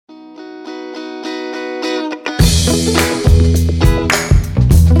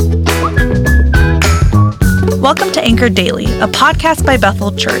Welcome to Anchor Daily, a podcast by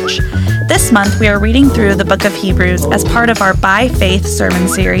Bethel Church. This month, we are reading through the book of Hebrews as part of our By Faith sermon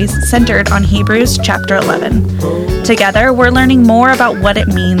series centered on Hebrews chapter 11. Together, we're learning more about what it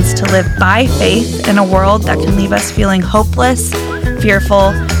means to live by faith in a world that can leave us feeling hopeless, fearful,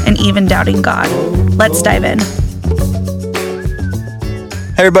 and even doubting God. Let's dive in.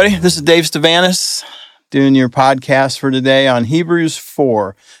 Hey everybody, this is Dave Stavanis doing your podcast for today on Hebrews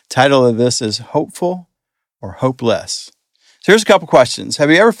 4. Title of this is Hopeful or Hopeless. So here's a couple questions. Have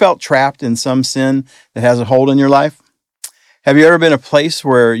you ever felt trapped in some sin that has a hold on your life? Have you ever been in a place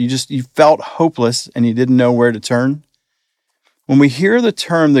where you felt hopeless and you didn't know where to turn? When we hear the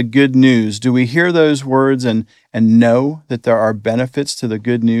term the good news, do we hear those words and know that there are benefits to the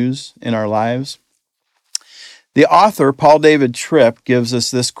good news in our lives? The author, Paul David Tripp, gives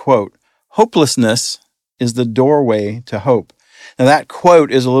us this quote, "Hopelessness is the doorway to hope." Now that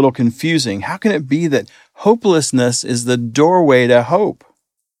quote is a little confusing. How can it be that hopelessness is the doorway to hope?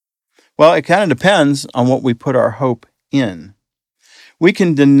 Well, it kind of depends on what we put our hope in. We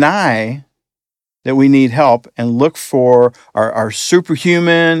can deny that we need help and look for our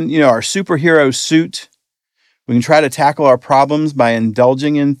superhuman, our superhero suit. We can try to tackle our problems by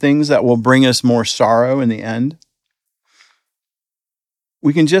indulging in things that will bring us more sorrow in the end.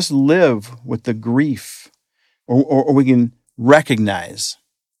 We can just live with the grief, or we can recognize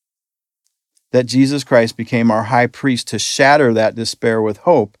that Jesus Christ became our high priest to shatter that despair with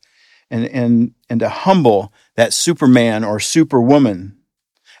hope and to humble that Superman or Superwoman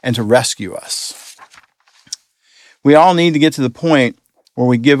and to rescue us. We all need to get to the point where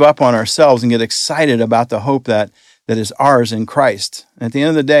we give up on ourselves and get excited about the hope that is ours in Christ. And at the end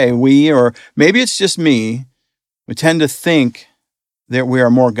of the day, we, or maybe it's just me, we tend to think that we are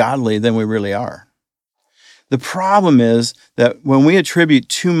more godly than we really are. The problem is that when we attribute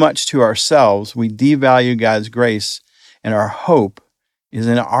too much to ourselves, we devalue God's grace, and our hope is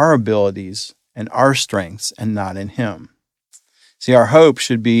in our abilities and our strengths and not in Him. See, our hope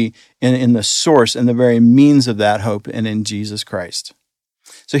should be in the source and the very means of that hope and in Jesus Christ.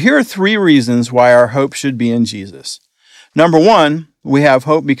 So here are 3 reasons why our hope should be in Jesus. Number 1, we have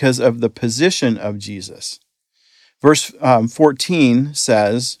hope because of the position of Jesus. Verse 14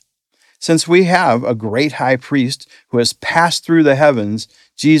 says, "Since we have a great high priest who has passed through the heavens,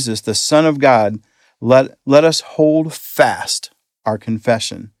 Jesus, the Son of God, let us hold fast our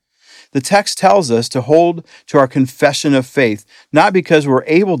confession." The text tells us to hold to our confession of faith, not because we're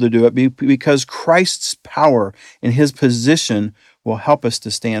able to do it, but because Christ's power and His position will help us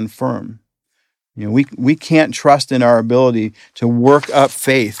to stand firm. We can't trust in our ability to work up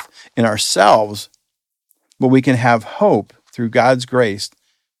faith in ourselves, but we can have hope through God's grace,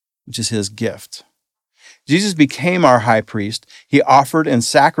 which is His gift. Jesus became our high priest. He offered and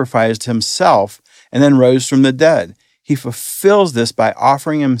sacrificed Himself and then rose from the dead. He fulfills this by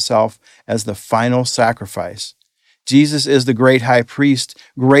offering Himself as the final sacrifice. Jesus is the great high priest,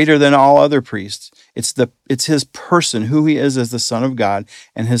 greater than all other priests. It's His person, who He is as the Son of God,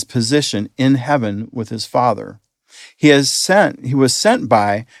 and His position in heaven with His Father. He was sent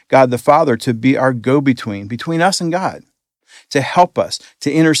by God the Father to be our go-between, between us and God, to help us,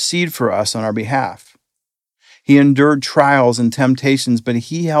 to intercede for us on our behalf. He endured trials and temptations, but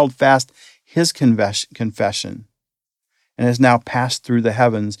He held fast His confession and has now passed through the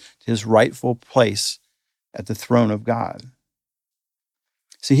heavens to His rightful place at the throne of God.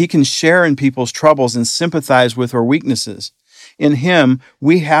 See, He can share in people's troubles and sympathize with our weaknesses. In Him,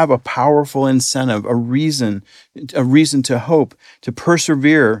 we have a powerful incentive, a reason to hope, to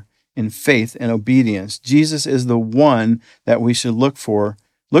persevere in faith and obedience. Jesus is the one that we should look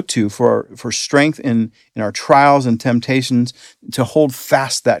to for strength in our trials and temptations, to hold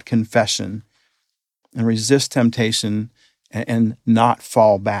fast that confession and resist temptation and not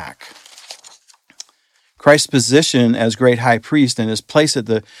fall back. Christ's position as great high priest and His place at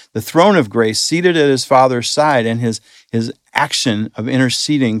the throne of grace, seated at His Father's side, and His action of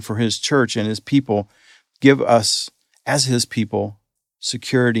interceding for His church and His people give us, as His people,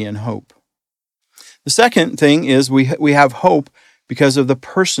 security and hope. The second thing is we have hope because of the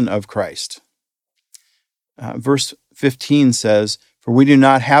person of Christ. Verse 15 says, "For we do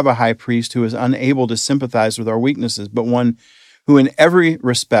not have a high priest who is unable to sympathize with our weaknesses, but one who in every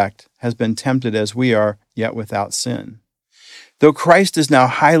respect has been tempted as we are, yet without sin." Though Christ is now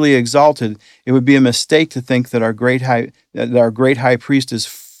highly exalted, it would be a mistake to think that our great high priest is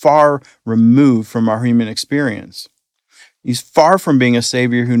far removed from our human experience. He's far from being a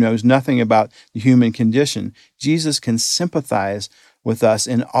Savior who knows nothing about the human condition. Jesus can sympathize with us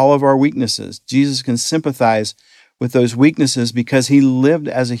in all of our weaknesses. Jesus can sympathize with those weaknesses because he lived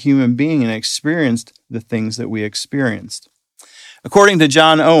as a human being and experienced the things that we experienced. According to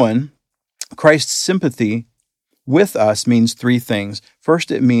John Owen, Christ's sympathy with us means three things.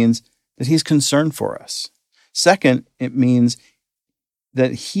 First, it means that he's concerned for us. Second, it means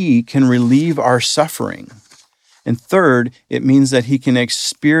that he can relieve our suffering. And third, it means that he can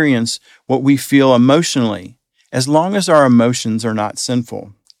experience what we feel emotionally, as long as our emotions are not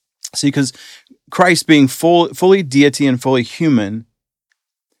sinful. See, because Christ being fully deity and fully human,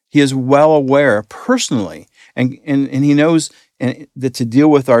 he is well aware personally, and he knows that to deal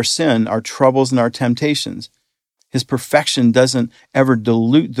with our sin, our troubles, and our temptations, his perfection doesn't ever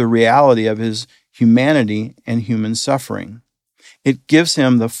dilute the reality of his humanity and human suffering. It gives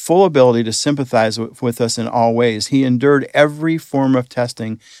him the full ability to sympathize with us in all ways. He endured every form of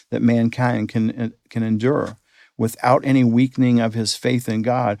testing that mankind can endure without any weakening of his faith in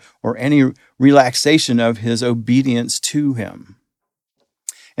God or any relaxation of his obedience to him.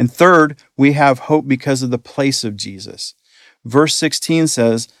 And third, we have hope because of the place of Jesus. Verse 16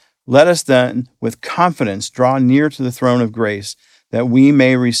 says, "Let us then with confidence draw near to the throne of grace, that we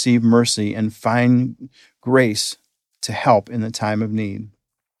may receive mercy and find grace to help in the time of need."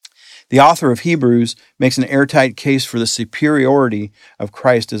 The author of Hebrews makes an airtight case for the superiority of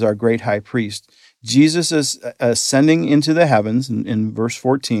Christ as our great high priest. Jesus is ascending into the heavens in verse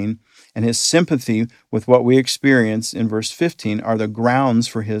 14, and his sympathy with what we experience in verse 15 are the grounds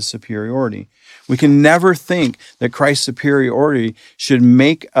for his superiority. We can never think that Christ's superiority should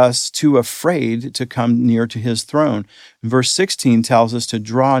make us too afraid to come near to his throne. Verse 16 tells us to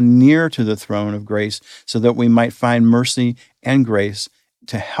draw near to the throne of grace so that we might find mercy and grace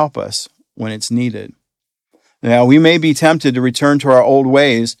to help us when it's needed. Now, we may be tempted to return to our old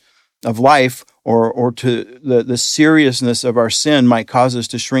ways of life, or to the seriousness of our sin might cause us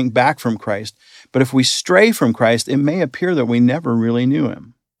to shrink back from Christ. But if we stray from Christ, it may appear that we never really knew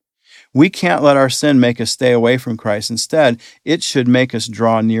him. We can't let our sin make us stay away from Christ. Instead, it should make us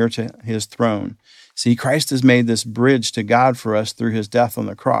draw near to his throne. See, Christ has made this bridge to God for us through his death on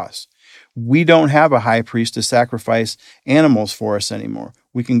the cross. We don't have a high priest to sacrifice animals for us anymore.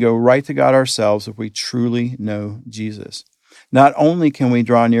 We can go right to God ourselves if we truly know Jesus. Not only can we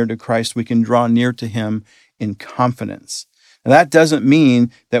draw near to Christ, we can draw near to him in confidence. Now, that doesn't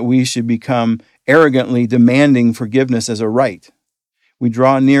mean that we should become arrogantly demanding forgiveness as a right. We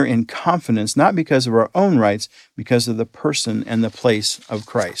draw near in confidence, not because of our own rights, because of the person and the place of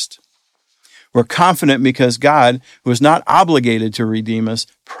Christ. We're confident because God, who is not obligated to redeem us,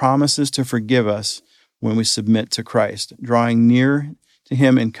 promises to forgive us when we submit to Christ. Drawing near to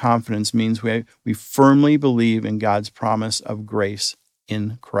him in confidence means we firmly believe in God's promise of grace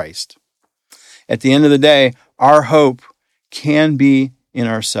in Christ. At the end of the day, our hope can be in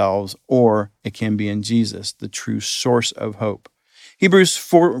ourselves, or it can be in Jesus, the true source of hope. Hebrews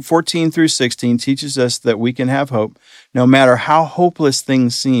 14 through 16 teaches us that we can have hope no matter how hopeless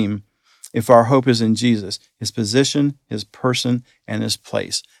things seem if our hope is in Jesus, his position, his person, and his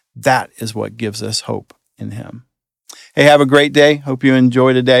place. That is what gives us hope in him. Hey, have a great day. Hope you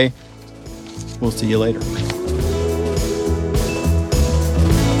enjoy today. We'll see you later.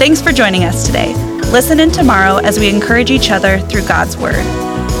 Thanks for joining us today. Listen in tomorrow as we encourage each other through God's Word.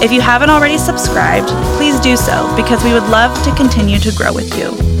 If you haven't already subscribed, please do so because we would love to continue to grow with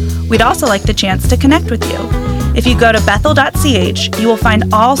you. We'd also like the chance to connect with you. If you go to bethel.ch, you will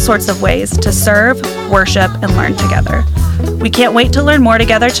find all sorts of ways to serve, worship, and learn together. We can't wait to learn more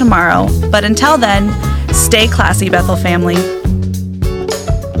together tomorrow, but until then, stay classy, Bethel family.